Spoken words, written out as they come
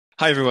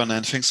Hi everyone,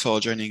 and thanks for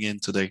joining in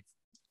today.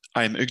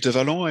 I'm Hugues de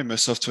Valon, I'm a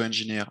software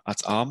engineer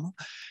at ARM,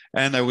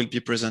 and I will be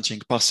presenting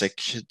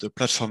Parsec, the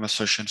platform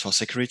abstraction for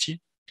security,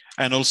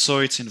 and also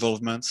its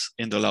involvement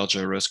in the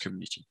larger Rust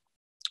community.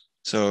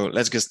 So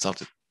let's get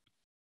started.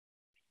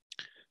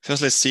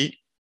 First, let's see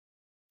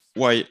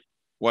why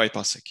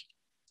Parsec.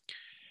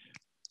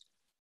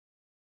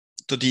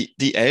 So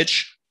the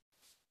edge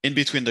in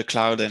between the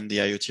cloud and the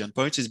IoT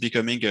endpoint is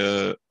becoming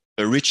a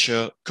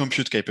richer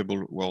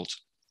compute-capable world.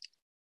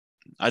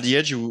 At the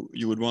edge, you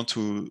would want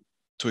to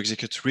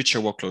execute richer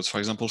workloads, for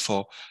example,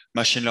 for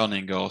machine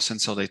learning or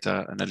sensor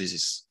data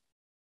analysis.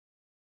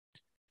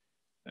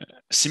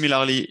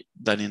 Similarly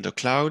than in the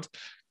cloud,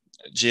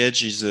 the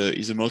edge is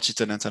a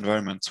multi-tenant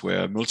environment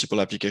where multiple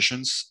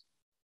applications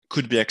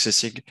could be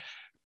accessing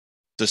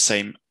the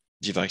same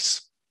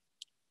device.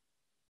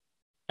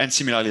 And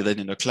similarly than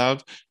in the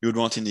cloud, you would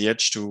want in the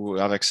edge to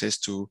have access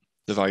to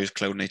the various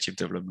cloud-native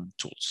development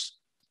tools.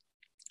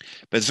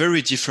 But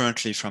very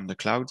differently from the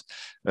cloud,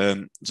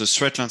 the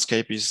threat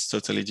landscape is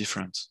totally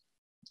different.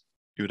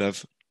 You would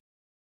have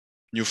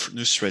new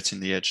threats in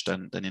the edge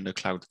than in the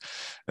cloud.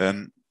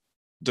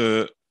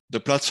 The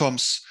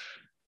platforms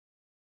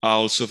are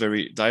also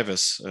very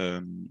diverse,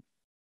 and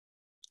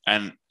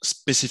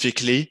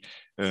specifically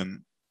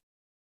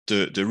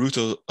the root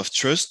of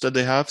trust that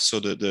they have. So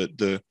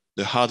the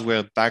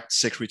hardware-backed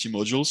security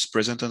modules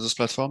present on those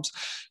platforms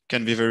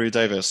can be very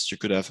diverse. You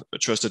could have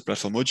trusted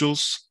platform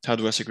modules,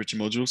 hardware security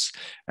modules,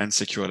 and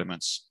secure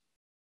elements.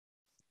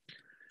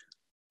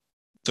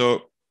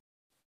 So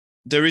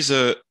there is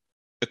a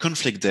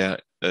conflict there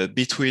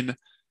between,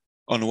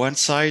 on one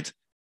side,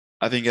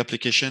 having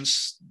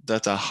applications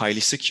that are highly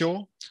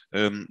secure,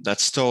 that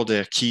store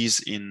their keys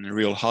in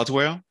real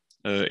hardware,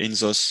 in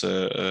those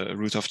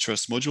root of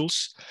trust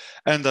modules,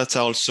 and that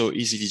are also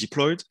easily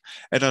deployed.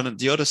 And on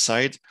the other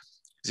side,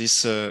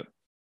 this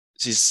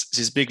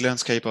big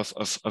landscape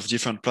of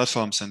different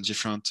platforms and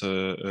different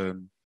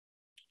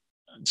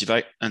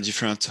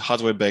different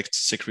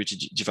hardware-based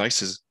security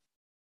devices.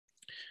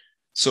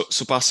 So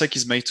Parsec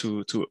is made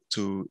to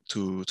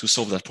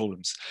solve that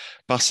problems.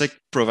 Parsec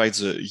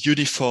provides a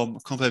uniform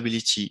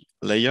compatibility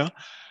layer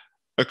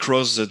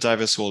across the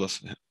diverse world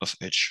of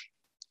edge.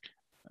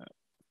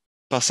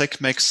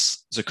 Parsec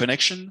makes the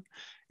connection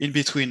in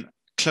between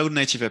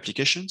cloud-native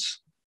applications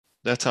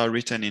that are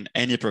written in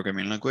any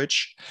programming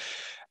language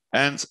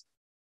and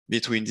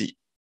between the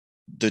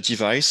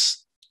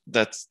device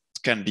that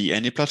can be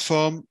any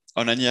platform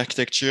on any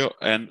architecture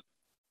and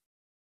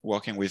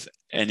working with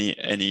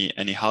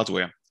any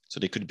hardware. So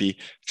they could be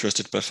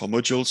trusted platform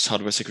modules,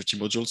 hardware security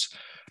modules,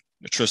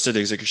 trusted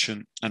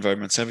execution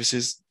environment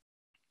services,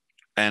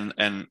 and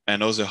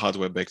other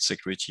hardware-based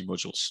security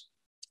modules.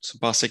 So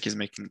Parsec is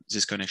making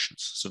these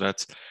connections so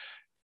that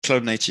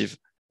cloud-native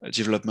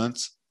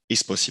development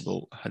is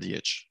possible at the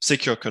edge.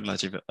 Secure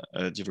cloud-native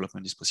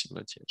development is possible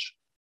at the edge.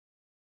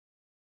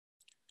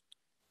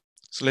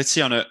 So let's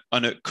see on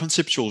a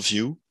conceptual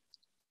view,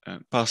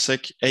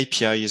 Parsec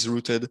API is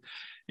rooted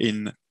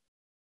in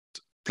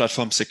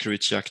platform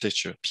security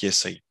architecture,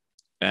 PSA.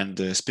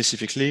 And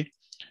specifically,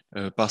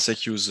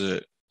 Parsec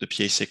uses the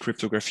PSA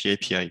cryptography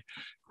API,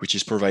 which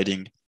is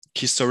providing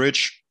key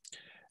storage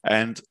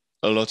and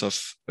a lot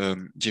of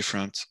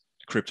different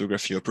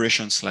cryptography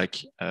operations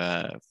like,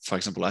 for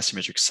example,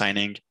 asymmetric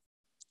signing,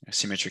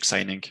 symmetric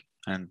signing,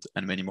 and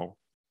many more.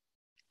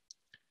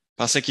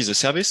 Parsec is a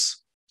service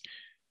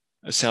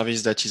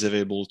that is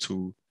available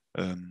to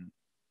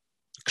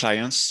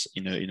clients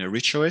in a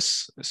rich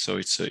OS. So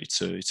it's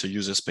a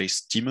user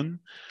space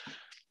daemon,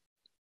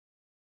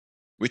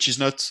 which is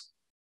not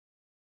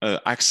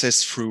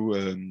accessed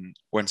through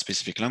one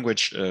specific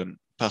language.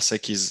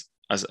 Parsec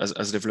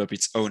has developed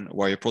its own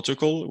wire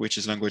protocol, which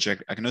is language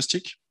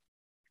agnostic,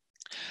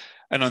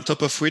 and on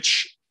top of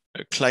which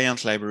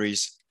client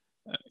libraries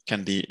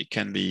can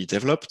be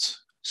developed.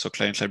 So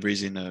client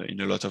libraries in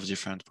a lot of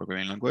different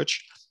programming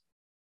language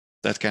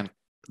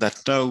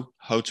that know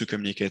how to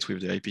communicate with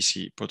the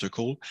IPC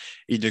protocol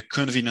in a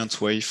convenient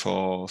way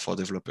for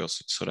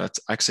developers, so that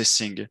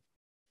accessing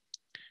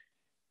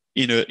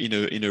in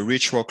a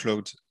rich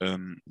workload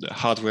the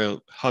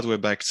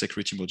hardware-backed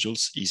security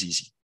modules is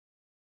easy.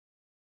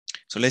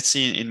 So let's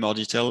see in more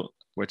detail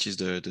what is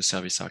the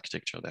service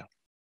architecture there.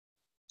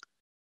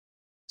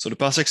 So the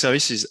Parsec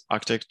service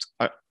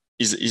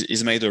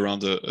is made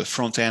around a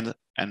front end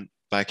and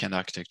back end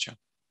architecture.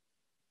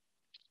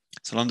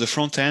 So on the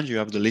front end, you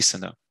have the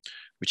listener,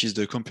 which is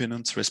the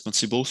component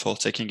responsible for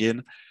taking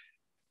in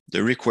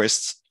the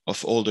requests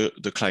of all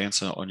the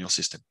clients on your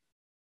system.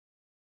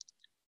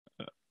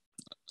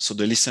 So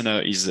the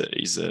listener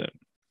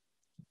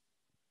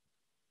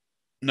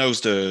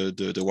knows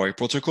the wire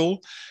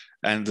protocol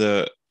and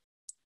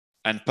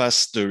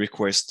pass the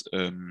request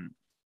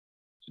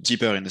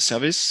deeper in the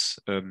service,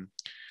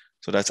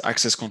 so that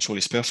access control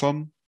is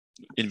performed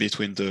in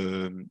between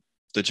the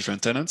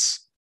different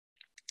tenants,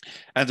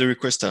 and the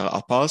requests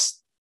are passed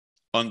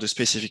on the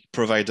specific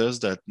providers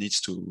that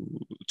needs to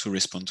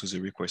respond to the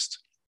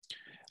request.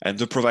 And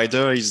the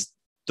provider is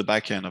the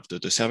backend of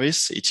the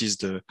service. It is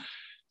the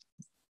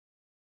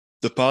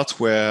the part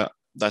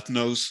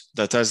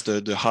that has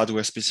the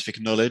hardware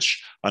specific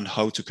knowledge on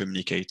how to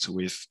communicate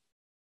with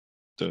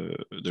the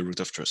root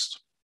of trust.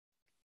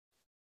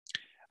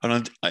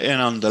 And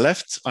on the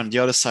left, on the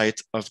other side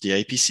of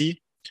the APC,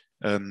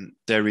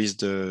 there is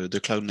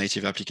the cloud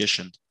native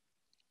application,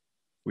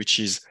 which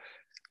is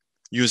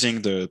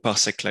using the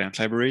Parsec client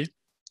library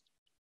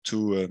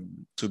to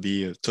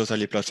be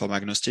totally platform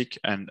agnostic,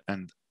 and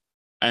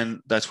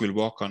that will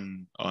work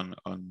on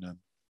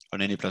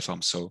any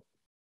platform. So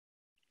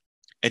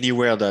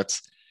anywhere that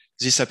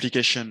this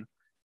application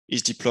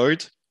is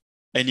deployed,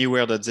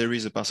 anywhere that there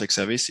is a Parsec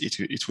service,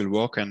 it will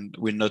work and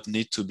will not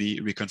need to be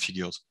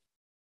reconfigured.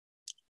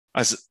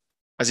 As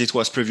it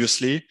was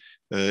previously,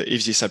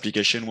 if this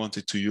application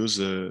wanted to use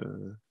a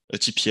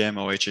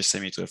TPM or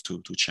HSM, it would have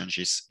to change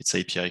its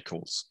API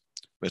calls.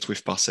 But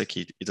with Parsec,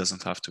 it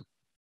doesn't have to.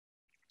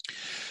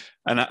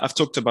 And I've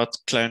talked about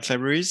client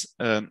libraries.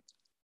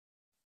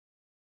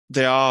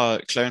 There are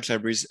client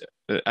libraries,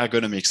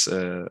 ergonomics,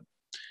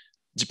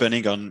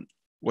 depending on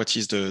what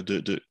is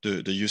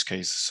the use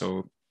case.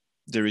 So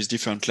there is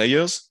different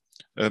layers.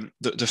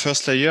 The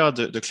first layer,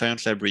 the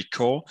client library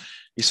core,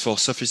 is for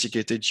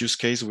sophisticated use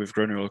case with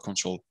granular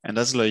control. And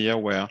that's the layer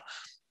where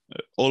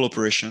all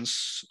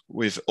operations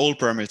with all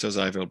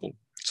parameters are available.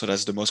 So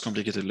that's the most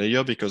complicated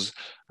layer, because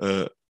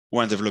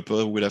one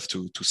developer will have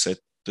to set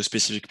the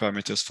specific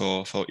parameters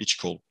for each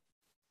call.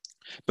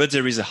 But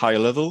there is a higher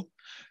level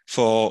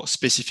for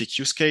specific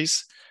use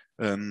case,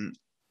 where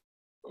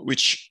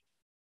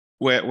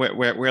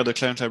the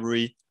client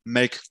library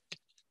makes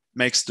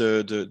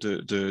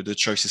the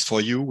choices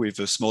for you with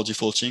a small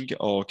defaulting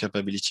or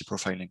capability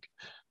profiling,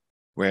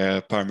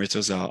 where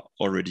parameters are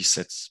already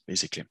set,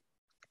 basically.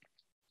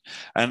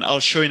 And I'll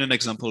show in an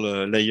example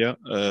later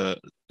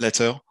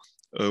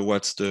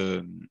what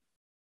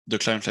the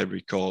client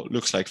library core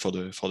looks like for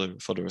the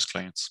REST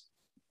clients.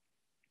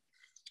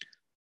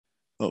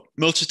 Well,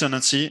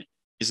 multi-tenancy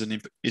is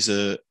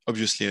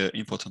obviously an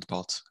important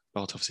part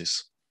of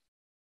this.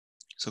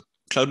 So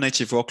cloud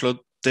native workload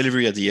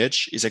delivery at the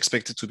edge is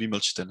expected to be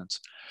multi-tenant.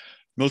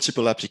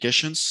 Multiple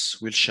applications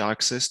will share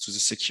access to the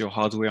secure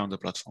hardware on the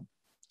platform.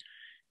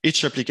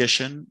 Each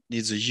application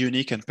needs a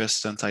unique and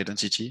persistent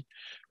identity,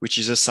 which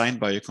is assigned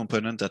by a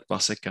component that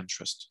Parsec can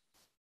trust.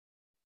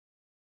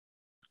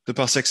 The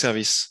Parsec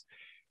service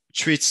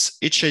treats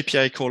each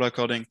API call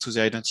according to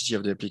the identity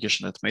of the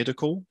application that made the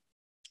call,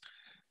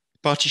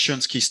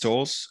 partitions key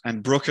stores,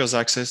 and brokers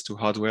access to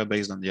hardware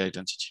based on the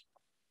identity.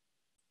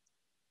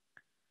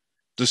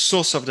 The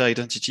source of the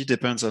identity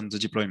depends on the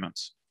deployment.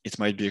 It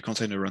might be a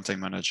container runtime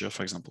manager,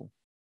 for example.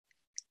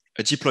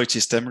 A deployed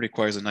system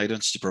requires an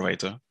identity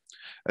provider,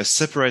 a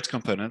separate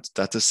component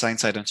that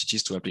assigns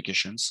identities to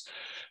applications,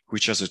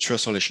 which has a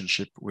trust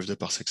relationship with the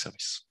Parsec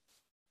service.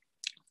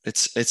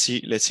 Let's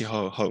see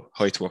how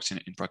it works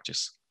in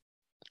practice.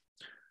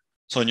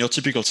 So in your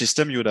typical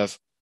system, you would have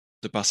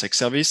the Parsec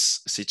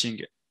service sitting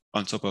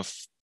on top of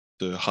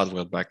the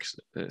hardware-backed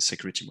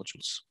security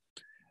modules,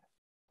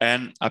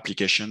 and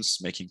applications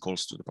making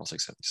calls to the Parsec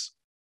service.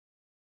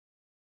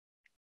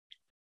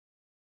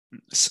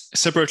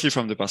 Separately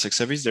from the Parsec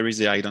service, there is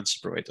the identity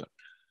provider,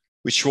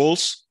 which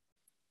roles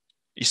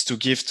is to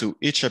give to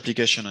each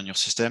application on your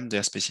system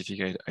their specific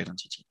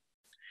identity.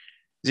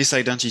 This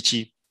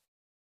identity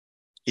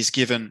is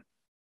given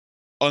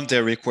on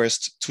their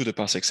request to the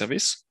Parsec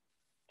service.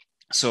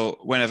 So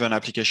whenever an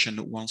application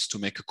wants to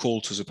make a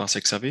call to the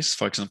Parsec service,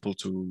 for example,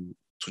 to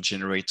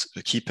generate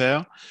a key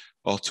pair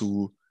or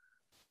to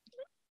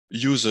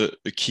use a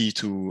key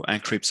to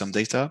encrypt some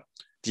data,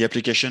 the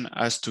application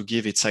has to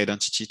give its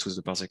identity to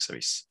the Parsec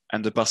service.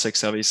 And the Parsec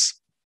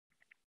service,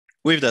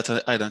 with that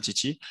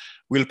identity,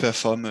 will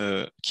perform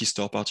a key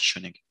store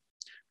partitioning,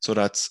 so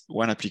that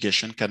one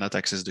application cannot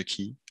access the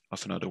key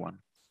of another one.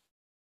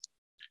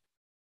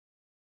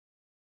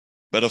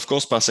 But of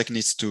course, Parsec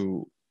needs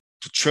to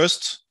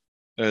trust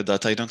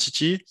that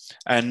identity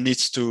and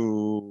needs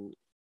to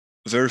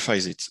verify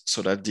it,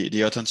 so that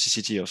the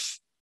authenticity of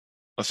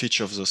each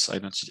of those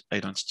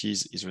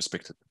identities is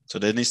respected. So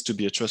there needs to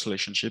be a trust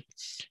relationship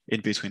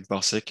in between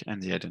Parsec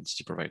and the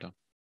identity provider.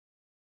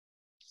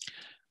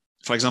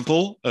 For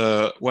example,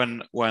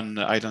 one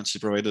identity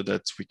provider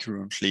that we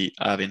currently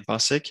have in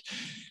Parsec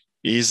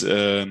is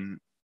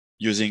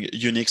using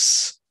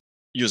Unix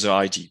user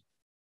ID.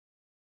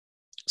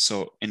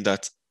 So with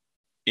that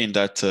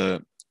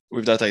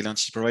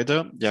identity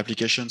provider, the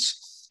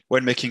applications,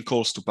 when making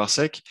calls to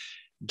Parsec,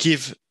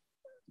 give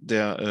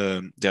their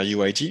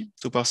UID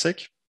to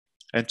Parsec,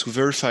 and to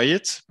verify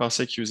it,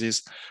 Parsec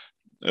uses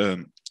a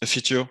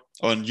feature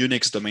on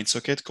Unix domain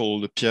socket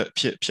called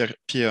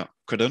peer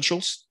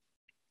credentials,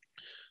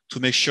 to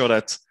make sure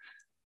that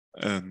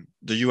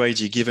the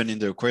UID given in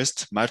the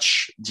request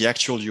match the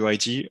actual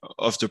UID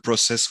of the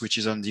process which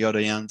is on the other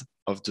end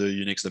of the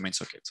Unix domain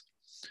socket.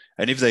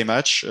 And if they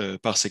match,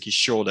 Parsec is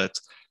sure that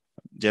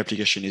the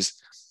application is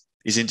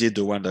indeed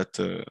the one that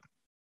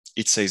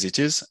it says it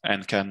is,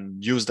 and can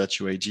use that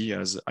UID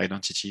as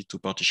identity to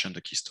partition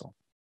the key store.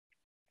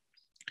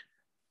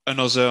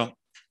 Another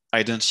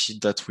identity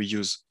that we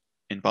use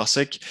in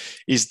Parsec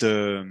is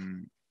the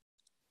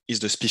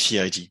SPIFFE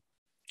ID.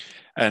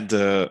 And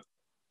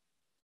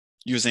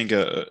using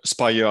a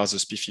Spire as a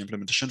SPIFFE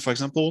implementation, for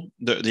example,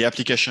 the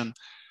application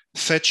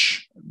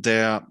fetch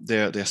their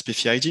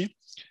SPIFFE ID,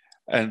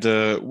 and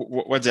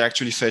what they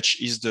actually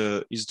fetch is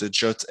the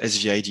JOT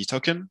SVID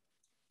token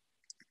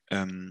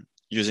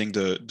using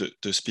the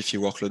SPIFFE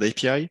workload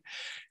API.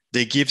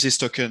 They give this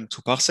token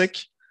to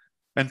Parsec,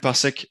 and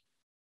Parsec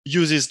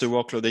uses the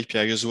workload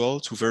API as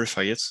well to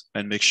verify it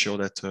and make sure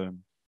that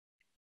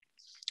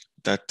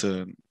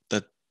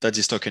that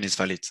this token is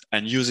valid,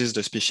 and uses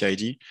the SPIFFE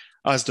ID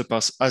as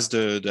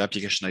the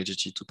application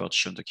identity to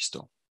partition the key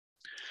store.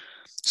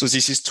 So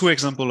this is two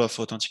examples of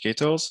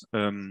authenticators,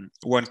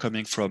 one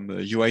coming from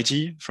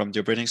UID, from the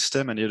operating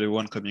system, and the other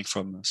one coming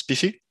from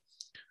SPIFFE.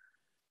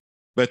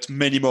 But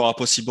many more are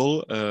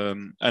possible.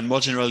 And more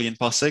generally in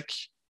Parsec,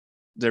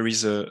 there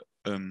is a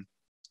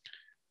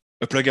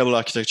pluggable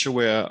architecture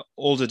where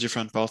all the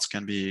different parts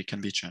can be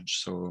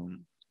changed. So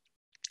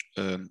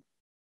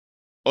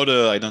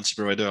other identity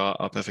providers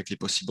are perfectly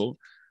possible,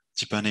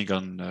 depending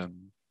on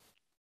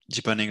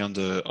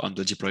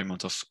the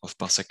deployment of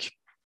Parsec.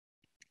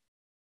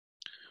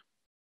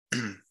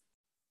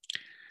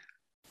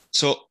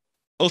 So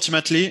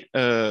ultimately,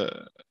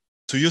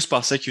 to use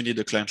Parsec, you need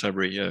a client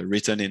library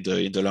written in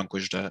the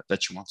language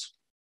that you want.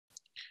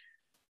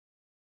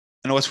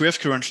 And what we have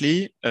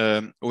currently,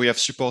 we have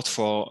support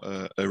for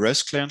a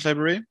Rust client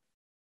library.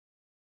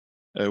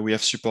 We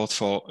have support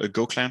for a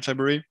Go client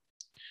library,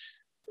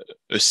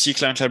 a C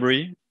client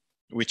library,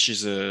 which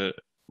is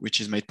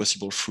made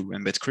possible through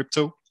Embed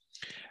Crypto,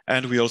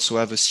 and we also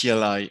have a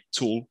CLI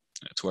tool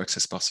to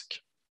access Parsec.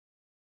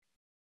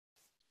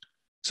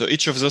 So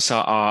each of those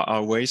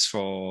are ways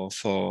for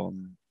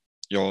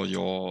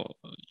your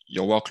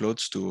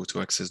workloads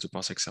to access the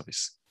Parsec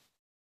service.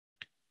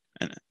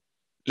 And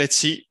let's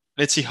see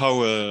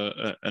how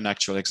an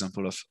actual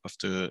example of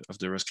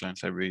the Rust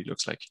client library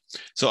looks like.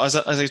 So as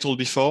I told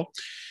before,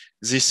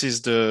 this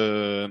is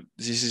the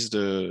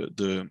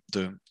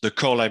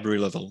core library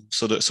level.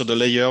 So the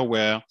layer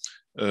where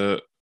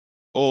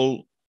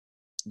all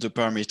the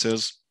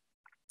parameters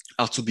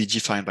are to be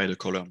defined by the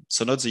caller.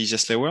 So not the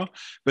easiest layer,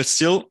 but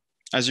still,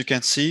 as you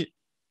can see,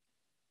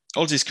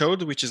 all this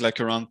code, which is like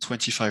around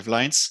 25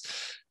 lines,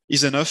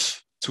 is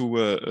enough to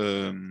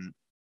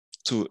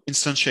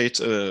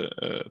instantiate a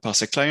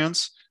Parsec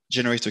client,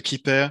 generate a key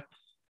pair,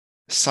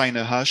 sign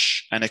a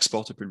hash, and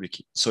export a public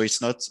key. So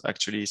it's not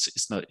actually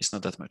it's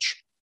not that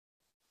much.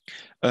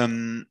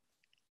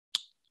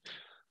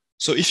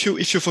 So if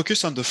you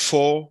focus on the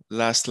 4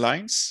 last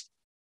lines,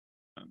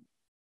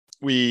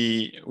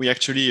 we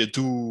actually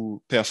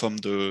do perform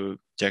the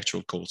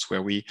actual codes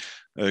where we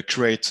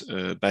create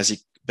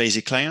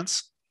basic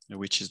clients,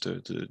 which is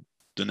the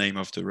name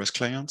of the Rust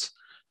client.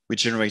 We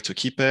generate a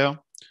key pair,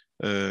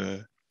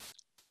 and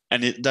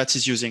that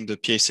is using the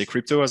PSA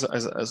Crypto as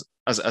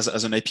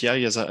an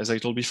API, as I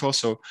told before.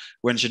 So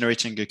when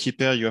generating a key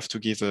pair, you have to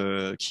give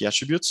key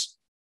attributes.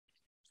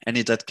 And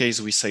in that case,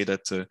 we say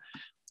that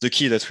the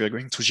key that we are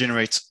going to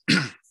generate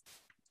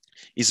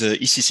is a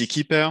ECC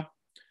key pair.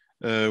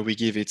 We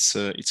give its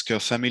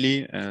curve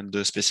family and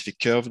the specific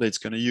curve that it's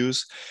going to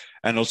use.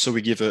 And also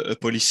we give a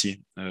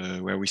policy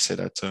where we say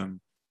that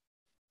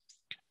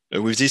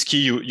with this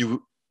key,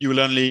 you will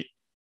only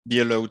be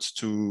allowed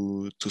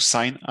to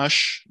sign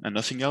hash and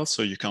nothing else.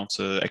 So you can't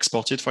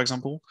export it, for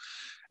example.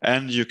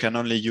 And you can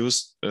only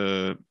use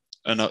an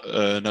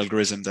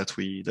algorithm that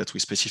we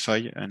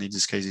specify. And in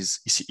this case is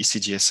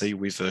ECGSA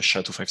with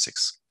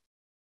SHA-256.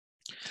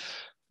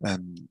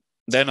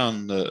 Then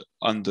on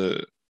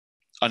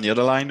the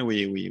other line,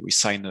 we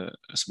sign a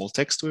small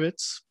text with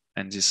it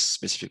and this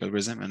specific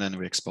algorithm, and then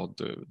we export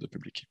the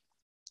public key.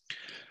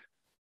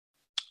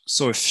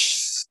 So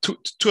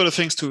two other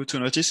things to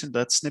notice in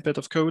that snippet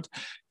of code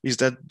is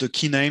that the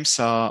key names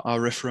are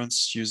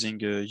referenced using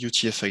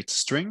UTF-8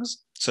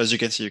 strings. So as you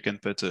can see, you can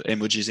put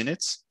emojis in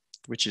it,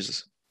 which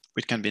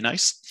can be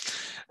nice.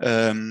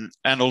 And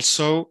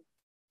also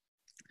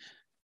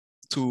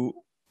to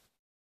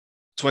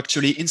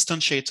actually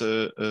instantiate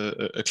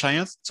a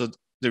client. So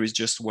there is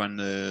just one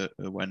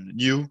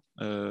new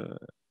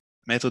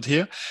method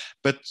here,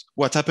 but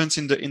what happens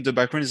in the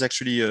background is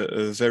actually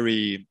a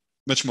very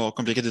much more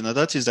complicated than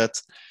that. Is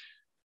that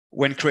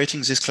when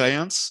creating this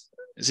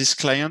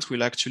client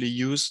will actually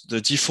use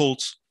the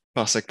default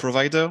Parsec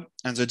provider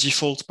and the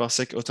default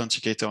Parsec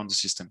authenticator on the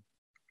system.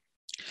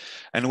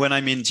 And when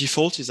I mean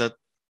default, is that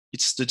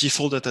it's the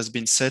default that has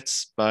been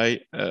set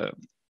by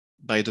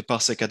the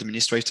Parsec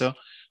administrator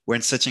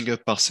when setting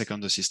up Parsec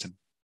on the system.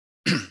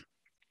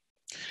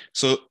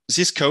 So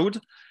this code,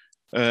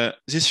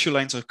 these few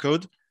lines of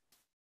code,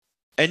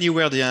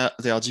 anywhere they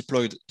are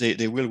deployed,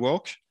 they will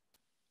work,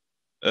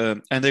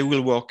 and they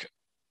will work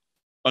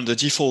on the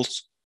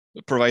default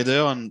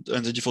provider and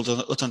the default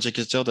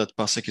authenticator that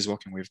Parsec is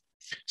working with.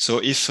 So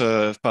if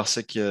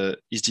Parsec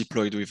is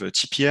deployed with a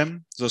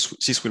TPM,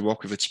 this will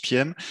work with a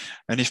TPM.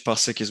 And if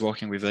Parsec is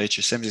working with a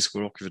HSM, this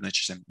will work with an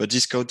HSM. But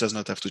this code does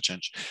not have to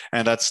change.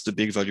 And that's the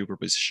big value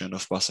proposition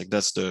of Parsec.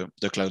 That's the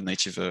cloud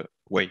native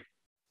way.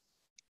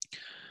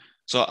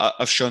 So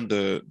I've shown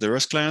the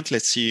Rust client.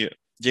 Let's see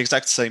the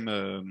exact same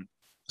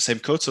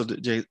code. So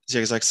the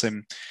exact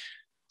same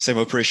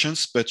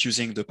operations, but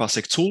using the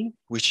Parsec tool,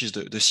 which is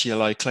the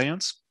CLI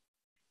client.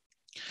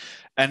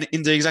 And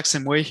in the exact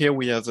same way here,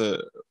 we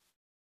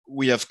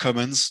have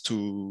commands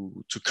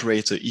to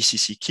create a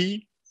ECC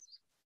key.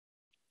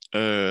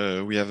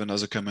 We have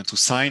another command to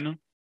sign,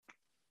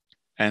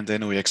 and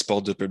then we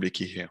export the public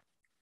key here.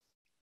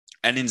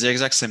 And in the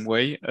exact same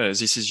way,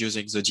 this is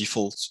using the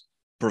default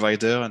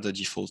provider and the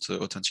default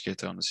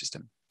authenticator on the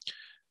system.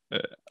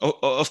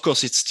 Of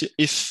course, it's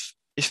if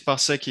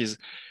Parsec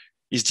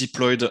is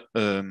deployed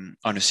on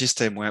a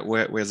system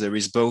where there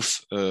is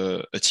both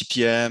a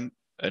TPM,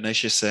 an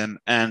HSM,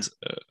 and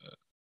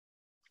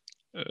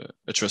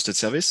a trusted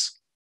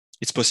service,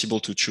 it's possible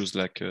to choose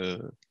like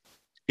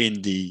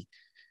in the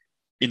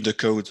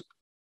code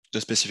the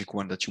specific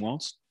one that you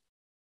want.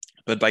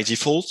 But by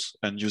default,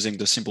 and using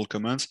the simple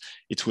commands,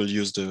 it will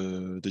use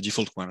the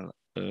default one,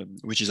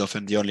 which is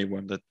often the only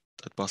one that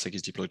Parsec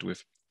is deployed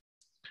with.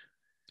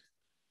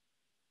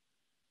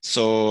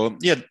 So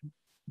yeah,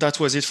 that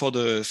was it for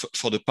the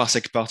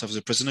Parsec part of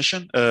the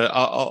presentation.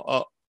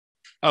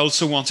 I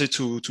also wanted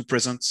to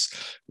present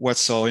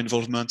what's our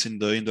involvement in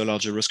the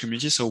larger Rust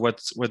community. So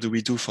what do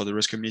we do for the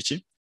Rust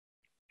community?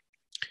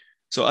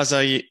 So as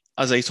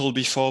I told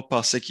before,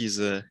 Parsec is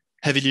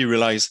heavily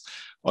relies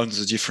on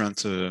the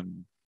different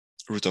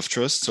root of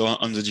trust, so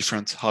on the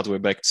different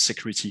hardware-backed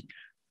security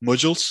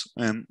modules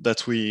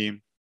that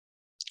we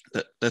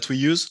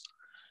use.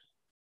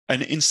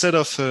 And instead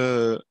of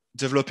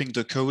developing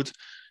the code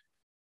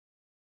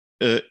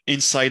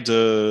inside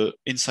the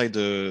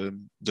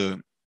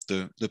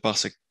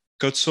Parsec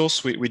code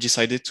source, we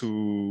decided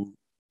to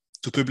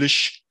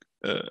publish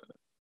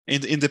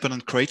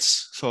independent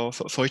crates for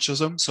each of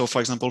them. So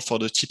for example, for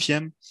the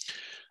TPM,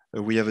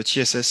 we have a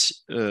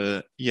TSS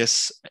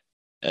ES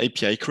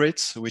API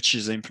crate, which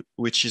is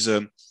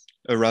a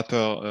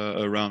wrapper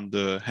around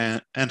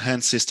the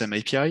enhanced system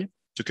API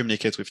to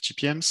communicate with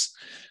TPMs.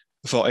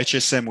 For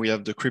HSM, we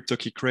have the crypto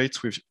key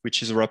crate,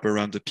 which is a wrapper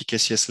around the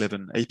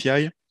PKCS11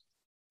 API.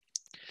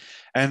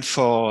 And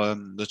for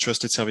the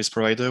trusted service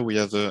provider, we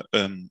have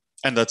and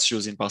that's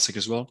used in Parsec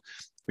as well.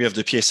 We have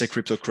the PSA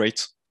Crypto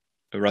crate,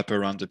 a wrapper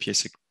around the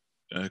PSA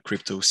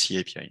Crypto C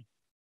API.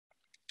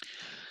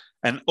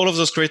 And all of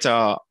those crates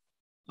are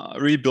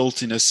really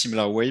built in a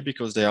similar way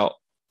because they are,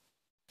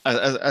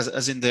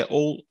 as in they're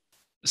all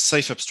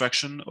safe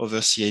abstraction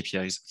over C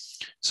APIs.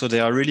 So they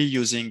are really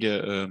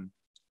using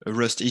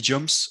Rust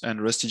idioms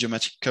and Rust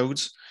idiomatic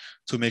codes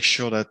to make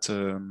sure that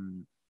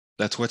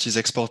that what is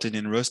exported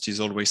in Rust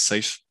is always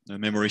safe,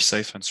 memory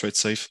safe and thread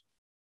safe,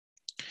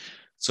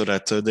 so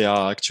that they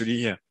are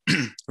actually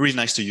really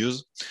nice to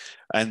use.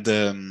 And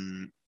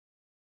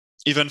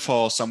even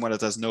for someone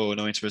that has no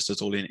interest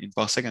at all in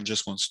Parsec and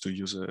just wants to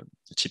use a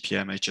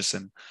TPM,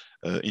 HSM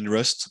in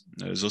Rust,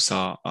 those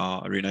are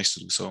really nice to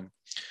do. So,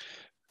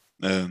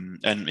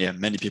 and yeah,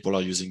 many people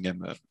are using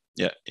them,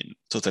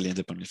 totally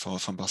independently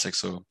from Parsec.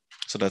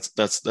 So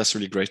that's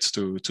really great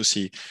to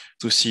see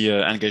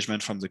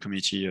engagement from the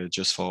community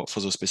just for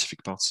those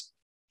specific parts.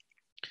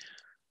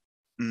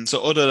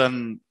 So other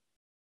than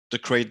the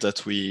crate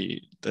that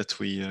we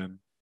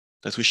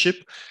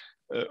ship,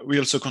 we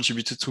also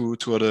contributed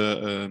to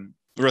other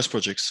Rust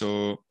projects.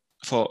 So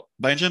for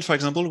BindGen, for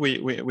example,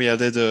 we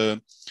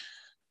added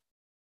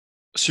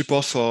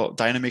support for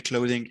dynamic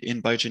loading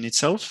in BindGen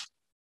itself.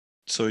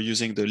 So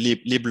using the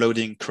lib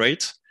loading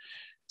crate,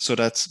 so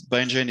that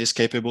BindGen is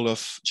capable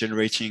of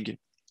generating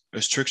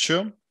a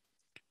structure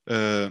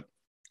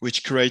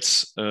which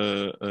creates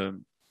a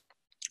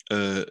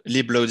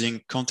lib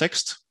loading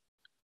context.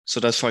 So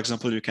that, for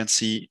example, you can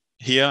see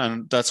here,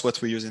 and that's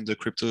what we use in the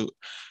crypto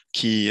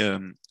key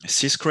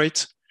sys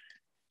crate,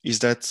 is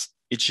that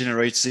it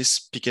generates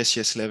this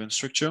PKCS11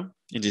 structure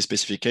in this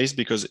specific case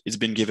because it's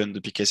been given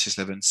the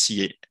PKCS11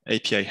 C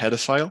API header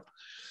file.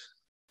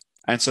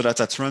 And so that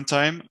at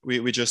runtime,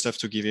 we just have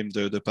to give him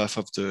the path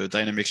of the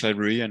dynamic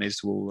library, and it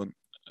will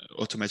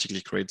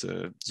automatically create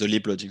the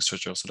lib loading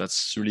structure. So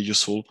that's really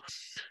useful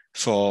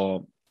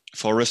for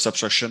Rust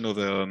abstraction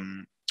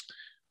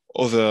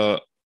over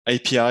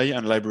API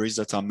and libraries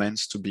that are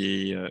meant to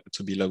be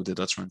loaded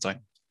at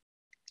runtime.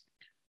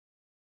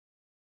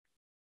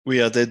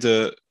 We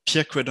added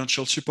peer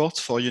credential support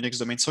for Unix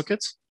domain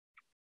sockets.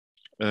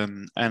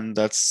 And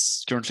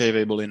that's currently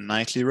available in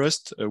nightly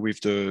Rust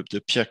with the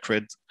peer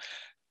cred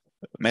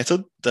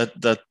method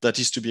that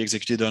is to be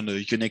executed on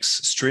a Unix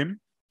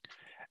stream.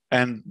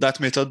 And that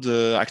method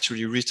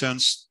actually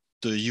returns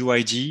the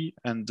UID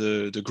and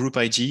the group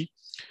ID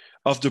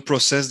of the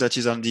process that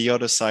is on the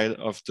other side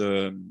of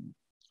the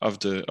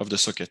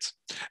socket.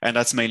 And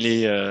that's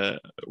mainly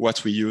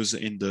what we use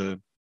in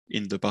the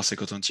in the Parsec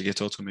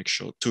authenticator to make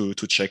sure to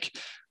check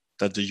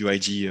that the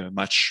UID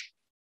match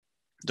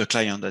the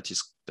client that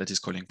is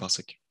calling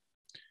Parsec.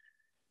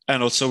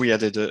 And also we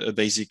added a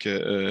basic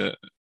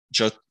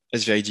JOT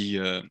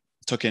SVID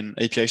token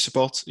API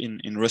support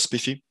in Rust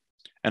SPIFFE,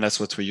 and that's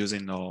what we use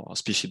in our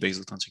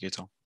SPIFFE-based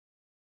authenticator.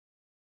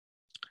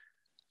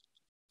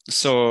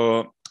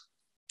 So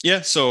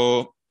yeah,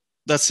 so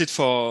that's it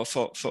for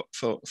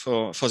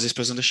this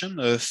presentation.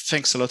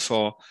 Thanks a lot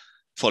for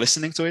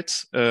listening to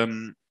it.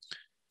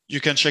 You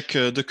can check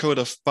the code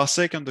of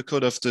Parsec and the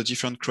code of the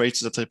different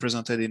crates that I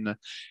presented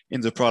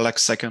in the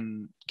Parallax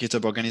second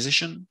GitHub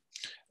organization.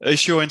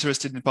 If you're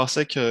interested in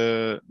Parsec,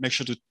 make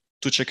sure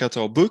to check out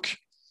our book.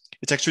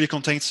 It actually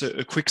contains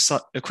a quick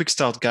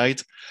start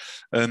guide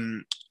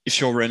if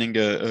you're running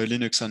a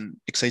Linux on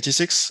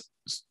x86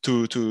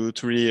 to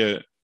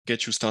really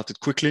get you started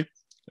quickly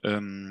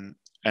and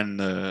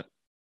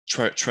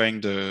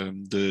trying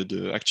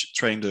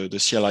the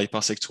CLI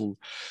Parsec tool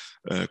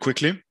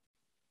quickly.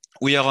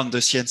 We are on the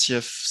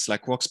CNCF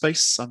Slack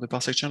workspace on the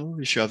Parsec channel.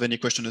 If you have any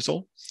question at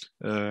all,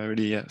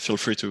 really feel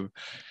free to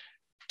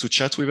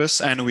chat with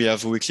us. And we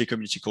have a weekly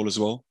community call as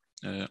well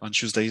on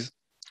Tuesdays,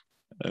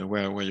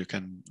 where you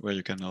can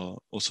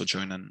also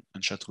join and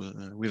chat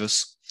with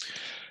us.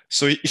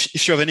 So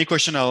if you have any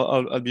question,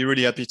 I'll be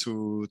really happy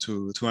to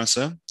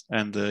answer.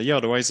 And yeah,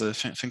 otherwise,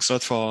 thanks a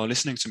lot for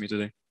listening to me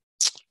today.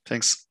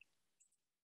 Thanks.